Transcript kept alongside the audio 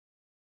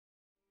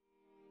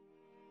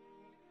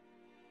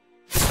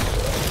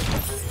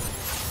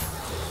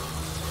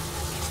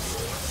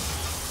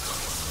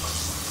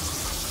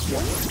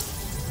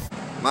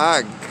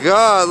My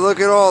God, look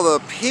at all the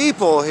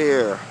people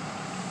here.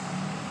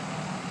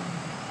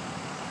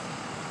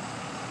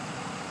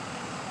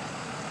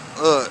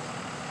 Look.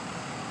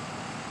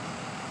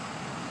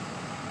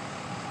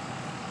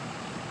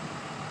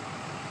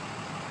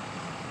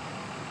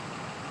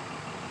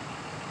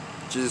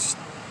 Just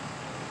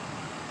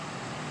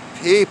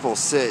people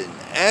sitting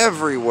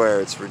everywhere.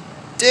 It's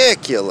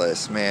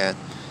ridiculous, man.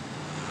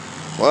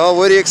 Well,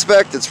 what do you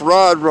expect? It's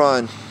Rod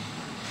Run.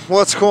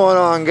 What's going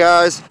on,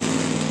 guys?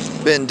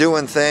 Been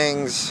doing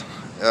things.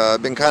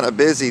 Been kind of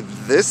busy.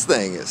 This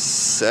thing is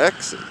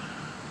sexy.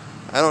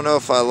 I don't know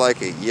if I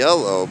like it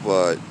yellow,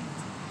 but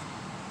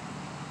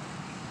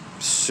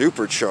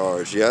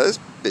supercharged. Yeah, this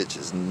bitch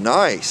is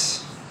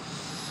nice.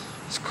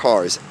 This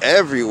car is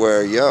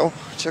everywhere, yo.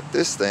 Check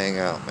this thing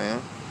out,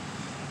 man.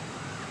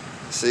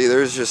 See,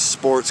 there's just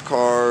sports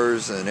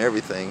cars and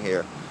everything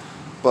here.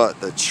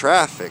 But the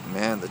traffic,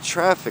 man, the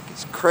traffic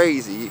is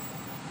crazy.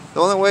 The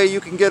only way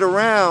you can get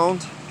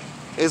around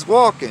is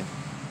walking.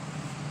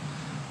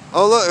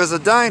 Oh, look, there's a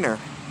diner.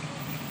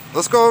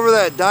 Let's go over to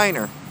that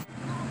diner.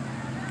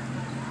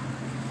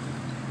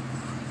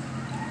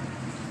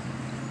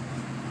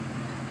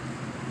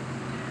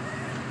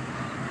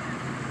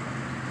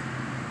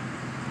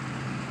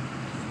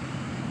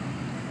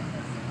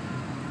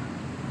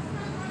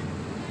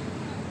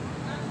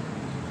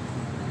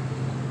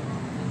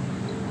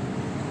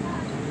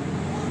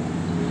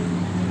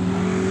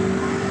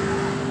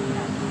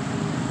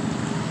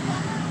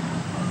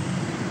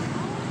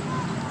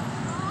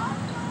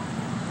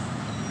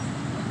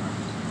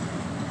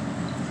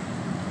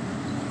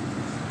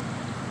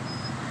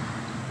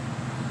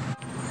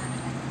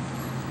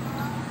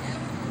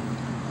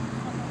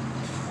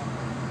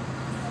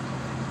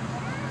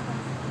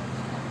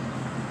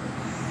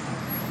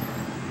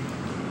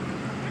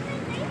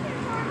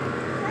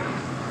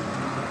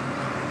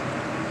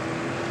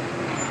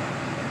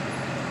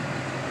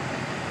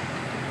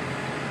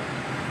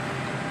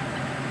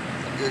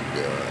 Good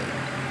God.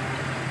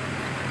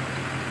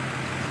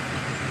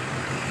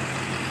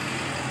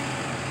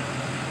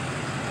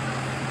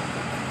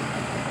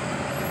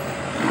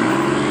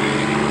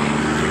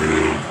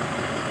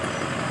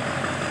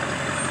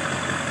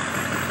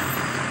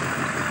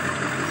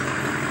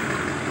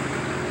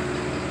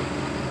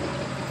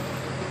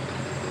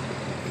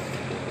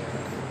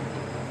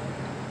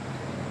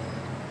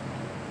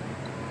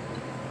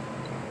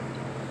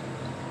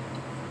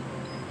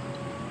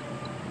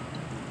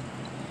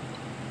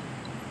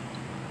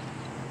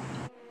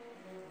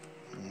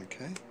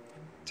 Okay,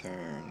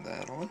 turn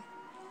that on.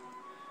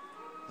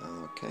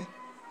 Okay,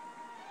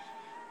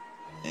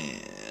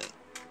 and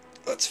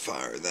let's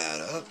fire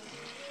that up.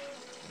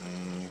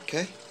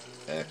 Okay,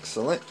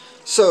 excellent.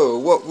 So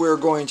what we're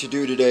going to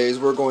do today is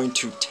we're going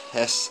to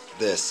test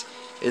this.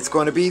 It's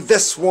going to be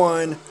this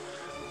one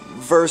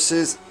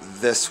versus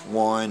this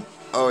one.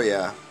 Oh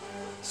yeah.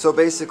 So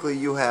basically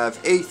you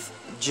have 8th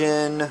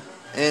gen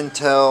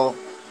Intel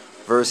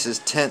versus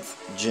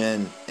 10th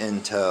gen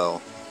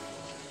Intel.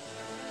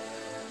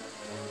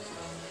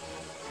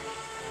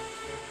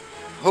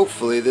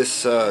 Hopefully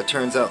this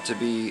turns out to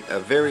be a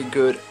very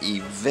good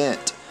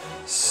event.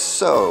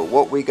 So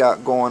what we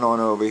got going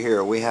on over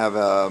here, we have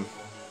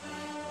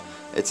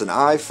it's an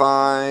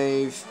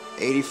i5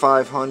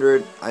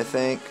 8500, I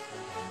think,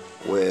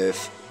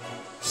 with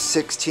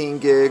 16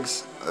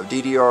 gigs of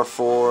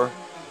DDR4,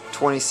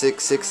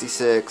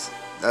 2666.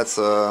 That's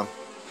a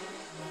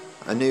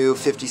new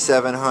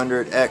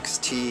 5700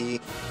 XT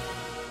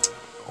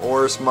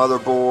Aorus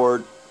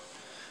motherboard,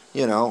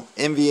 you know,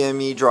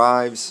 NVMe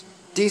drives.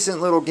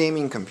 Decent little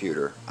gaming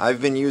computer.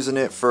 I've been using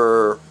it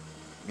for,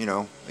 you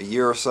know, a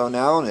year or so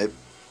now, and it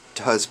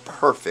does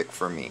perfect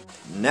for me.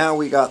 Now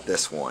we got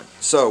this one.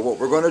 So what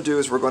we're going to do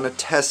is we're going to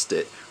test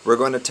it. We're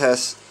going to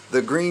test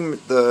the green,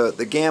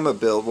 the Gamma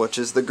build, which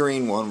is the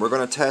green one. We're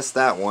going to test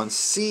that one,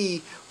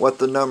 see what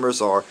the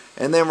numbers are,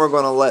 and then we're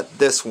going to let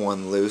this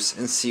one loose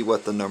and see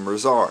what the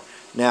numbers are.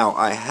 Now,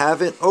 I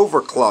haven't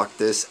overclocked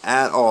this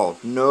at all.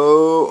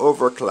 No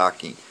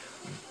overclocking.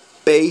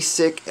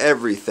 Basic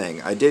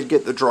everything. I did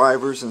get the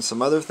drivers and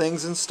some other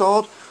things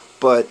installed,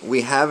 but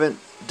we haven't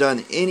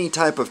done any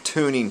type of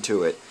tuning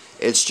to it.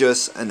 It's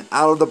just an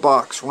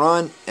out-of-the-box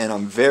run, and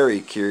I'm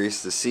very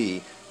curious to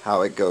see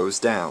how it goes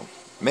down.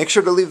 Make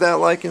sure to leave that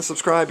like and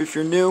subscribe if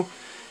you're new,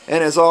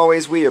 and as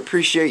always, we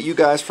appreciate you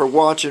guys for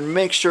watching.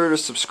 Make sure to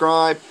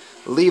subscribe,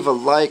 leave a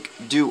like,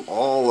 do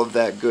all of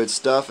that good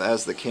stuff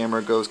as the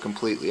camera goes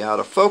completely out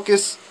of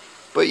focus.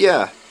 But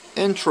yeah,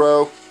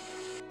 intro.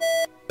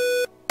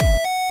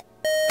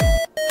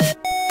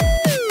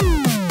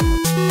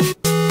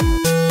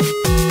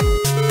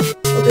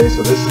 Okay,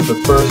 so this is the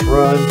first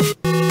run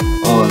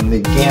on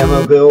the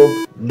Gamma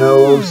build.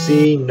 No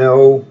OC,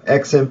 no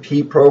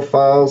XMP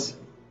profiles.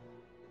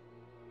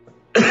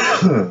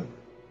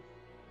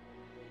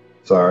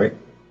 Sorry,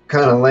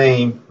 kind of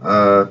lame.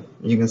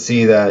 You can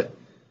see that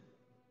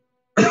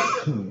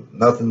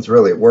nothing's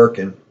really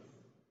working.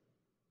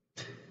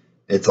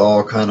 It's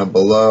all kind of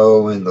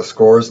below, and the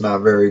score's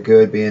not very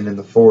good, being in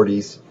the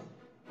 40s.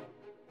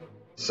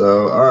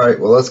 So, alright,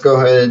 well, let's go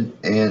ahead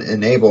and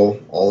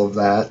enable all of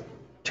that,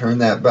 turn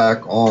that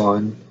back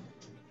on,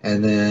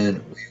 and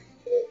then we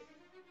will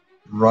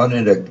run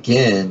it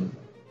again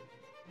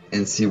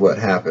and see what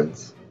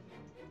happens.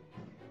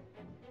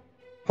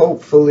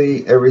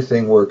 Hopefully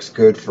everything works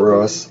good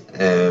for us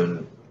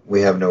and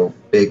we have no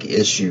big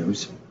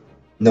issues,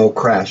 no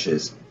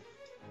crashes.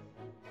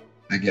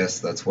 I guess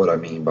that's what I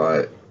mean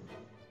by it.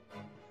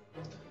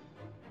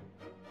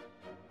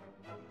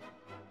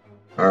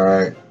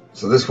 Alright,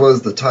 so this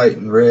was the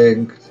Titan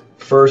rig.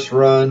 First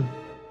run,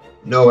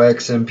 no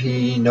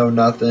XMP, no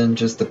nothing,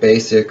 just the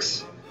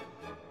basics.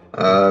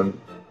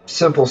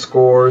 Simple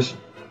scores,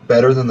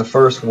 better than the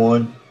first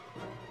one.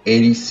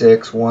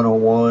 86,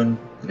 101,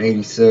 and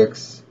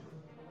 86.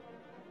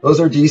 Those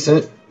are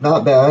decent,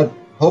 not bad.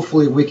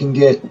 Hopefully we can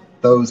get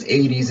those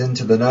 80s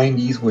into the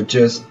 90s with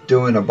just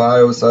doing a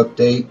BIOS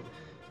update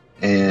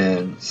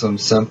and some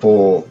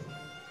simple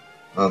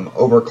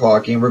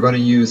overclocking. We're going to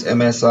use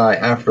MSI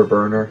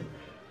Afterburner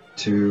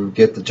to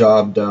get the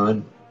job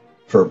done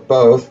for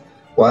both.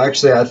 Well,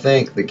 actually, I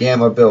think the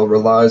Gamma build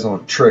relies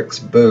on Trix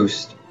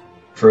Boost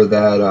for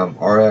that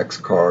RX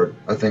card.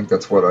 I think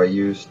that's what I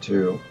used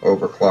to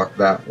overclock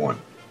that one.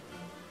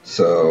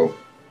 So,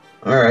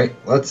 all right,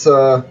 let's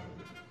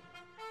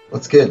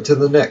get into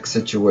the next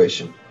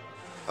situation.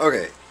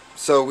 Okay,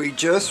 so we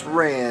just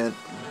ran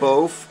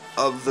both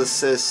of the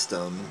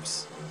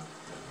systems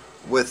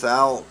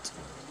without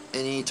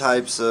any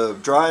types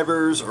of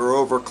drivers or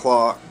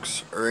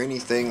overclocks or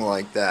anything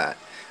like that.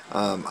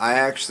 I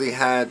actually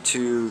had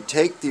to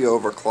take the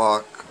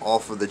overclock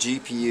off of the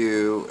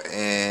GPU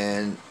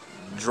and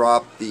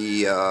drop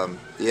the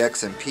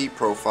XMP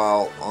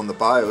profile on the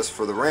BIOS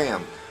for the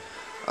RAM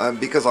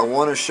because I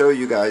want to show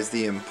you guys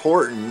the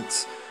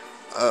importance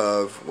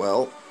of,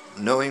 well,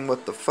 knowing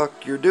what the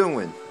fuck you're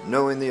doing,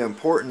 knowing the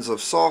importance of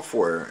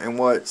software and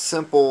what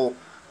simple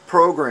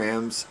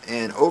programs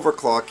and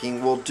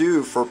overclocking will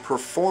do for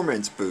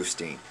performance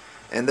boosting.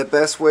 And the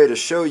best way to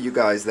show you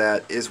guys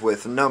that is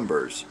with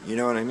numbers. You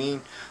know what I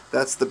mean?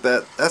 That's the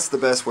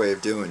best way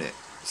of doing it.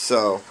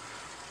 So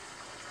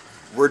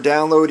we're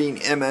downloading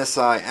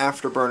MSI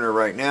Afterburner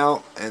right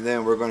now, and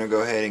then we're going to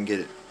go ahead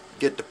and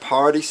get the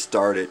party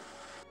started.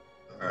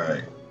 All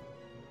right.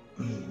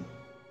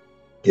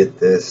 Get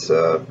this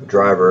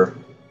driver.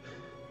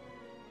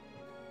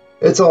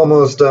 It's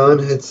almost done.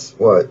 It's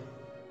what,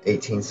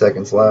 18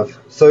 seconds left.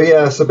 So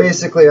yeah, so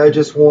basically I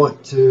just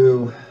want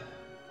to,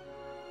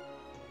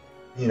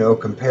 you know,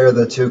 compare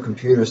the two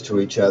computers to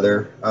each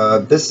other.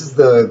 This is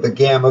the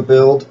Gamma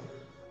build.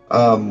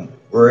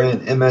 We're in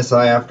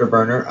MSI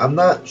Afterburner. I'm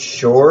not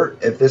sure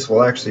if this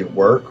will actually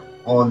work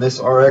on this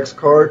RX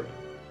card,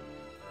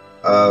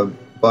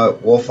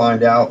 but we'll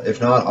find out. If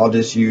not, I'll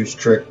just use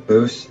Trix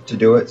Boost to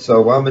do it.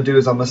 So what I'm going to do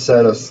is I'm going to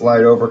set a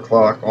slight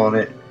overclock on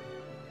it,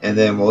 and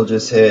then we'll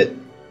just hit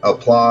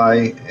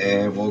apply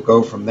and we'll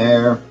go from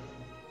there.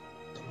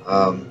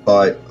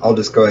 But I'll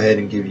just go ahead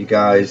and give you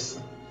guys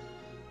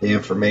the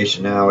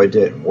information now. It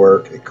didn't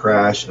work, it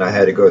crashed, and I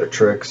had to go to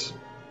Trix.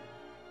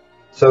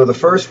 So the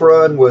first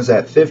run was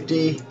at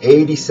 50,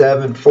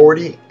 87,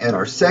 40, and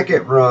our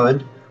second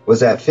run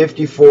was at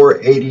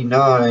 54,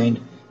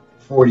 89,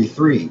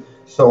 43.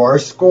 So our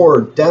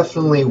score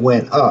definitely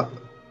went up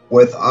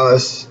with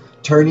us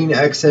turning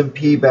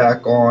XMP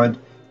back on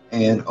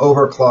and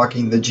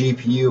overclocking the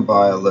GPU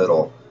by a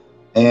little.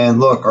 And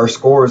look, our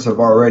scores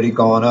have already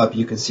gone up.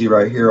 You can see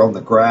right here on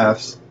the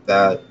graphs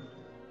that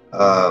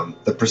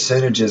the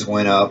percentages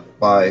went up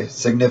by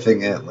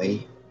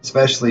significantly,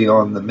 especially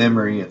on the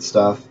memory and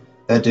stuff.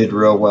 That did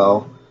real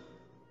well.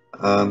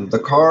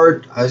 The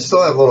card, I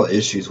still have little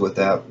issues with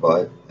that,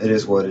 but it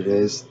is what it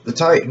is. The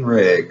Titan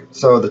rig.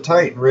 So the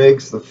Titan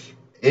rigs,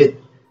 it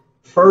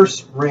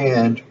first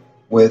ran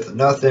with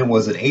nothing,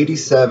 was an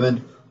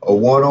 87, a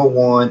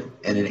 101,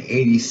 and an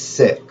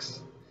 86.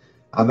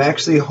 I'm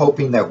actually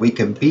hoping that we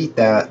can beat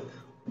that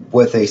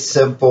with a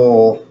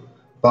simple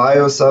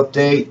BIOS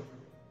update.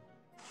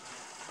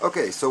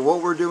 Okay, so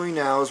what we're doing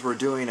now is we're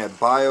doing a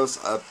BIOS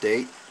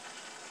update.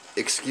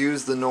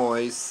 Excuse the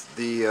noise.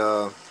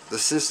 The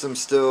system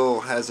still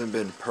hasn't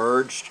been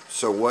purged,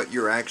 so what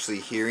you're actually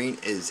hearing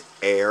is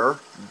air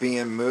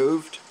being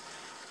moved,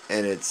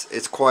 and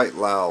it's quite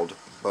loud.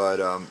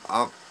 But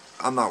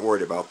I'm not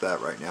worried about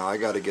that right now. I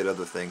got to get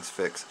other things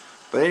fixed.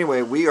 But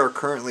anyway, we are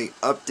currently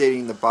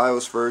updating the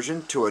BIOS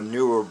version to a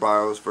newer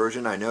BIOS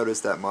version. I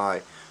noticed that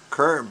my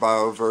current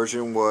BIOS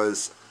version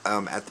was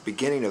at the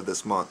beginning of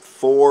this month,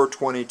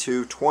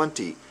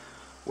 4.22.20.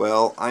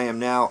 Well, I am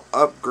now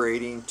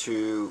upgrading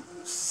to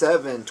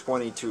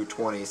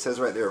 7.22.20. It says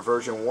right there,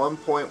 version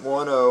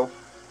 1.10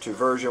 to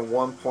version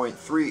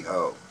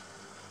 1.30.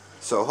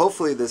 So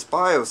hopefully this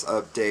BIOS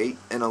update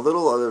and a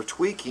little other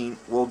tweaking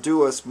will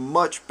do us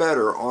much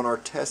better on our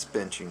test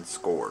benching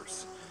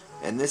scores.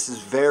 And this is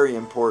very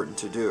important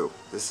to do.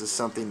 This is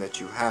something that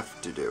you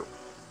have to do.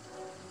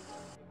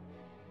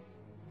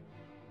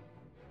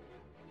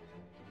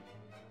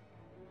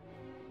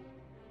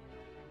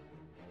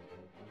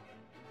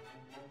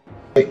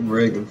 Titan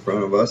rig in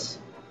front of us.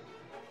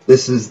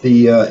 This is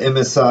the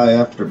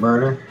MSI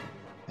Afterburner,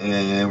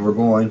 and we're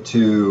going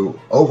to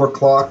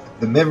overclock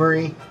the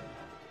memory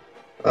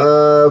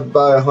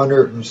by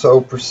 100 and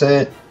so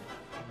percent,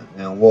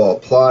 and we'll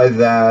apply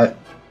that,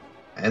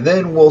 and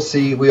then we'll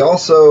see. We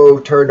also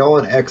turned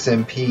on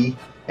XMP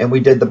and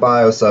we did the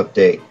BIOS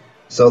update.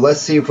 So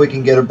let's see if we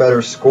can get a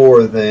better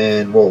score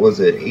than, what was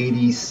it,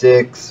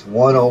 86,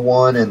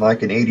 101, and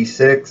like an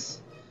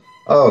 86.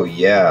 Oh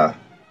yeah,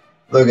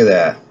 look at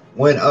that.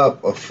 Went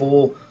up a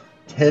full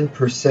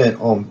 10%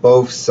 on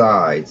both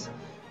sides.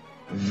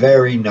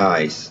 Very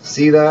nice.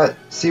 See that?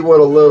 See what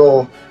a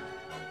little,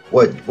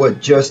 what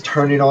just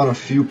turning on a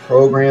few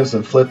programs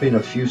and flipping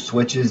a few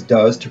switches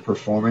does to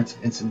performance?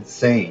 It's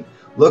insane.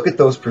 Look at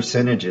those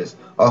percentages.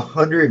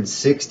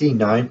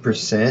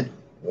 169%.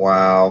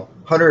 Wow.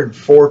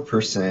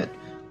 104%.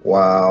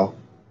 Wow.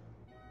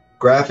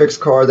 Graphics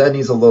card, that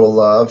needs a little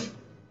love.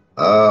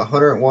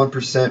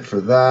 101%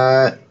 for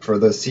that, for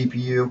the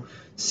CPU.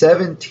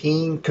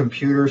 17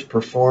 computers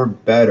perform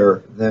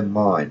better than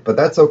mine, but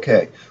that's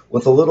okay.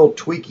 With a little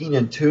tweaking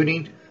and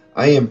tuning,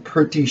 I am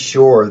pretty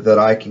sure that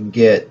I can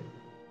get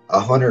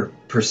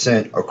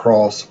 100%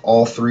 across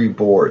all three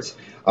boards.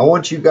 I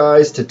want you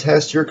guys to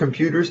test your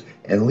computers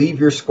and leave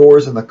your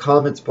scores in the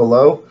comments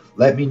below.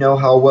 Let me know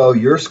how well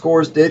your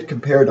scores did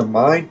compared to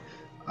mine.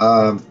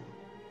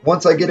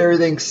 Once I get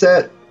everything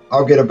set,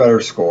 I'll get a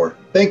better score.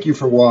 Thank you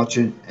for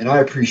watching, and I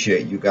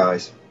appreciate you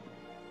guys.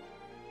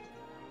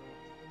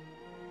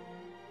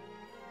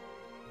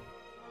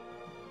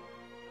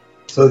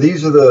 So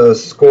these are the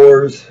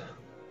scores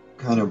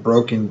kind of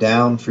broken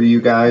down for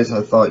you guys.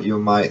 I thought you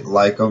might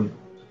like them.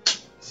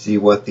 See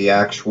what the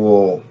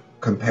actual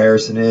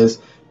comparison is.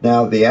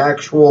 Now the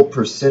actual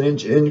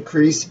percentage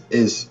increase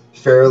is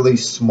fairly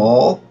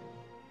small,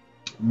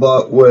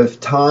 but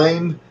with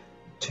time,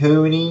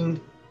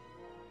 tuning,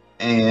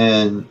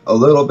 and a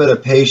little bit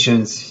of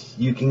patience,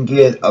 you can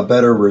get a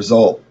better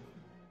result.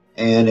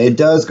 And it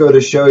does go to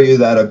show you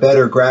that a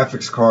better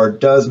graphics card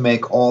does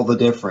make all the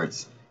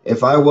difference.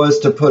 If I was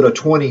to put a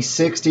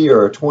 2060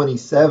 or a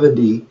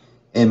 2070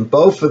 in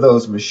both of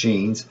those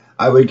machines,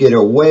 I would get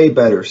a way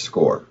better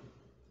score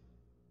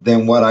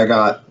than what I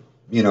got,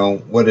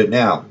 what it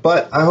now.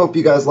 But I hope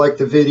you guys liked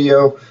the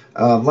video.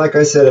 Like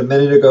I said a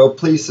minute ago,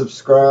 please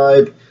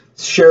subscribe,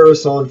 share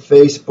us on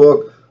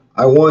Facebook.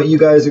 I want you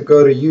guys to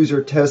go to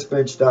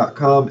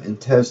usertestbench.com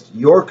and test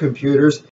your computers.